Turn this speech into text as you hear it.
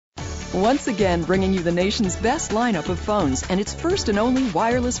Once again, bringing you the nation's best lineup of phones and its first and only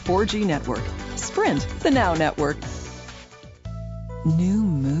wireless 4G network. Sprint, the Now Network. New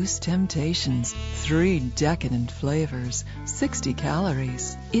Moose Temptations. 3 decadent flavors, 60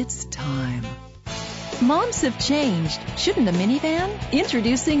 calories. It's time. Moms have changed. Shouldn't a minivan?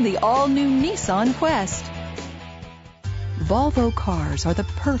 Introducing the all-new Nissan Quest. Volvo cars are the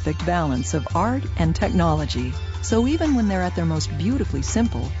perfect balance of art and technology. So even when they're at their most beautifully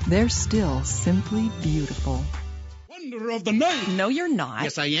simple, they're still simply beautiful. Wonder of the night. No, you're not.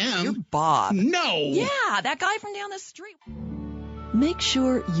 Yes, I am. You're Bob. No. Yeah, that guy from down the street. Make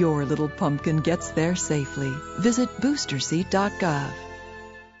sure your little pumpkin gets there safely. Visit boosterseat.gov.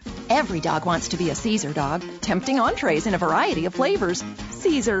 Every dog wants to be a Caesar dog. Tempting entrees in a variety of flavors.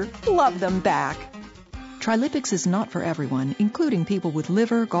 Caesar, love them back. Trilipix is not for everyone, including people with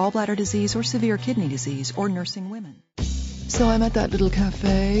liver, gallbladder disease, or severe kidney disease, or nursing women. So I'm at that little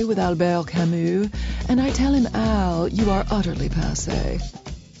cafe with Albert Camus, and I tell him, Al, you are utterly passé.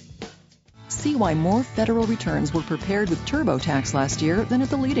 See why more federal returns were prepared with TurboTax last year than at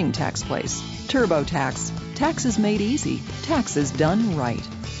the leading tax place. TurboTax. Taxes made easy. Taxes done right.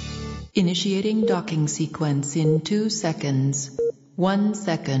 Initiating docking sequence in 2 seconds. 1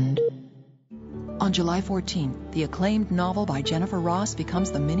 second. On July 14th, the acclaimed novel by Jennifer Ross becomes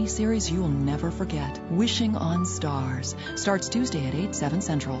the miniseries you'll never forget. Wishing on Stars starts Tuesday at 8/7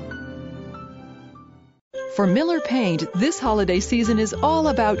 Central. For Miller Paint, this holiday season is all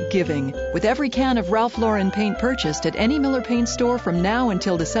about giving. With every can of Ralph Lauren paint purchased at any Miller Paint store from now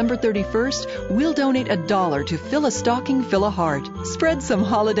until December 31st, we'll donate $1 to Fill a Stocking, Fill a Heart. Spread some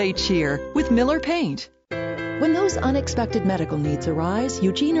holiday cheer with Miller Paint. When those unexpected medical needs arise,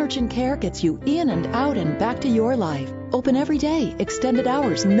 Eugene Urgent Care gets you in and out and back to your life. Open every day, extended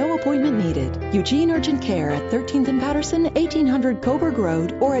hours, no appointment needed. Eugene Urgent Care at 13th and Patterson, 1800 Coburg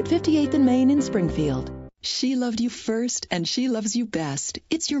Road, or at 58th and Main in Springfield. She loved you first, and she loves you best.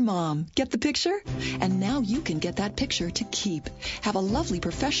 It's your mom. Get the picture? And now you can get that picture to keep. Have a lovely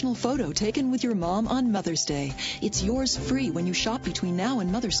professional photo taken with your mom on Mother's Day. It's yours free when you shop between now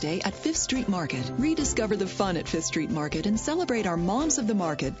and Mother's Day at Fifth Street Market. Rediscover the fun at Fifth Street Market and celebrate our moms of the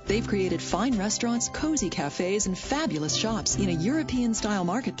market. They've created fine restaurants, cozy cafes, and fabulous shops in a European-style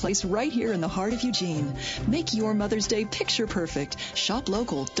marketplace right here in the heart of Eugene. Make your Mother's Day picture perfect. Shop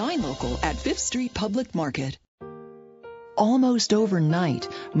local, dine local at Fifth Street Public Market. Almost overnight,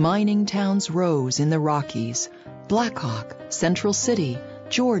 mining towns rose in the Rockies: Blackhawk, Central City,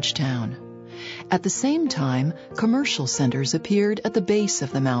 Georgetown. At the same time, commercial centers appeared at the base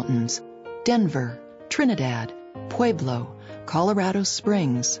of the mountains: Denver, Trinidad, Pueblo, Colorado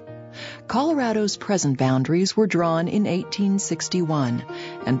Springs. Colorado's present boundaries were drawn in 1861,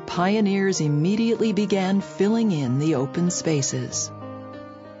 and pioneers immediately began filling in the open spaces.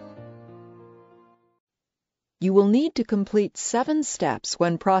 You will need to complete 7 steps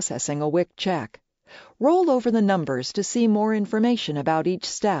when processing a WIC check. Roll over the numbers to see more information about each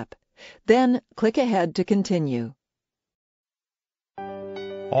step. Then click ahead to continue.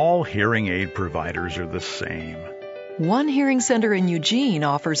 All hearing aid providers are the same. One hearing center in Eugene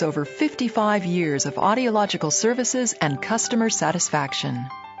offers over 55 years of audiological services and customer satisfaction.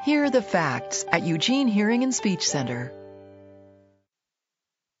 Here are the facts at Eugene Hearing and Speech Center.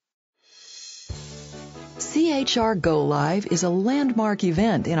 CHR Go Live is a landmark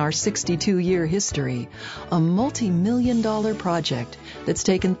event in our 62-year history, a multi-million-dollar project that's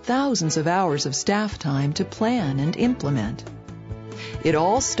taken thousands of hours of staff time to plan and implement. It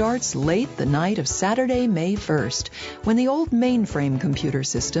all starts late the night of Saturday, May 1st, when the old mainframe computer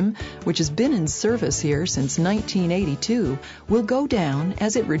system, which has been in service here since 1982, will go down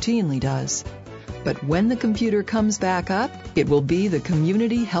as it routinely does. But when the computer comes back up, it will be the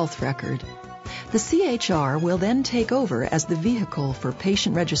community health record. The CHR will then take over as the vehicle for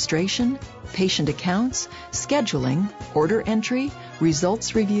patient registration, patient accounts, scheduling, order entry,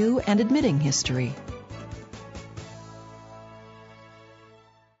 results review, and admitting history.